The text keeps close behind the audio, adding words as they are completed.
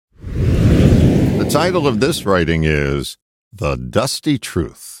title of this writing is The Dusty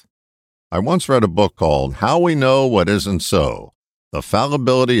Truth. I once read a book called How We Know What Isn't So, The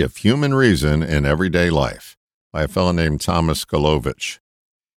Fallibility of Human Reason in Everyday Life by a fellow named Thomas Galovic.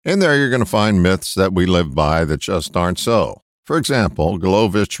 In there, you're going to find myths that we live by that just aren't so. For example,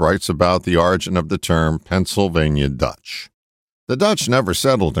 Galovic writes about the origin of the term Pennsylvania Dutch. The Dutch never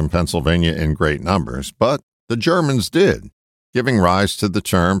settled in Pennsylvania in great numbers, but the Germans did, giving rise to the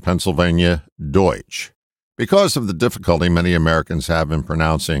term Pennsylvania Deutsch. Because of the difficulty many Americans have in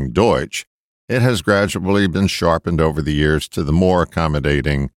pronouncing Deutsch, it has gradually been sharpened over the years to the more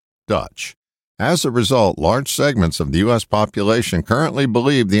accommodating Dutch. As a result, large segments of the U.S. population currently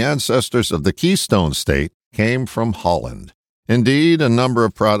believe the ancestors of the Keystone State came from Holland. Indeed, a number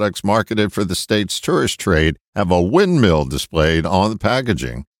of products marketed for the state's tourist trade have a windmill displayed on the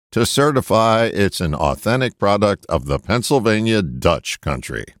packaging to certify it's an authentic product of the Pennsylvania Dutch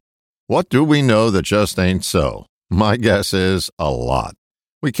country. What do we know that just ain't so? My guess is a lot.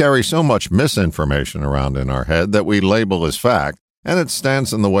 We carry so much misinformation around in our head that we label as fact, and it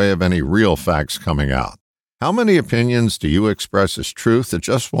stands in the way of any real facts coming out. How many opinions do you express as truth that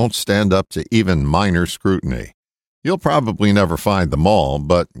just won't stand up to even minor scrutiny? You'll probably never find them all,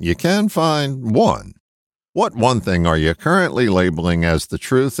 but you can find one. What one thing are you currently labeling as the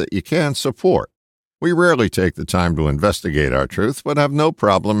truth that you can't support? We rarely take the time to investigate our truth, but have no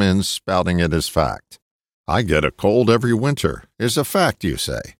problem in spouting it as fact. I get a cold every winter is a fact, you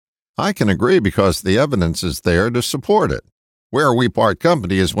say. I can agree because the evidence is there to support it. Where we part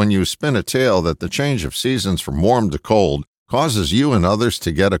company is when you spin a tale that the change of seasons from warm to cold causes you and others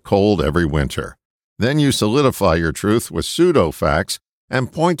to get a cold every winter. Then you solidify your truth with pseudo-facts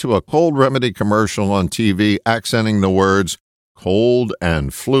and point to a cold remedy commercial on TV accenting the words cold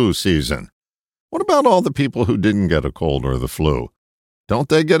and flu season. What about all the people who didn't get a cold or the flu? Don't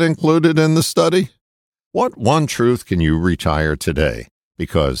they get included in the study? What one truth can you retire today?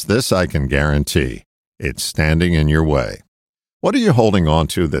 Because this I can guarantee, it's standing in your way. What are you holding on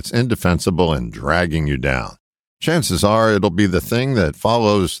to that's indefensible and dragging you down? Chances are it'll be the thing that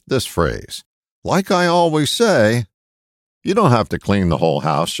follows this phrase. Like I always say, you don't have to clean the whole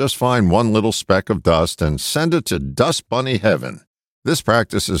house. Just find one little speck of dust and send it to Dust Bunny Heaven. This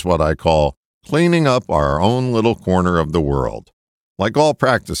practice is what I call cleaning up our own little corner of the world. Like all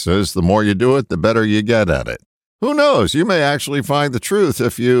practices, the more you do it, the better you get at it. Who knows? You may actually find the truth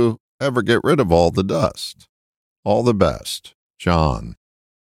if you ever get rid of all the dust. All the best. John.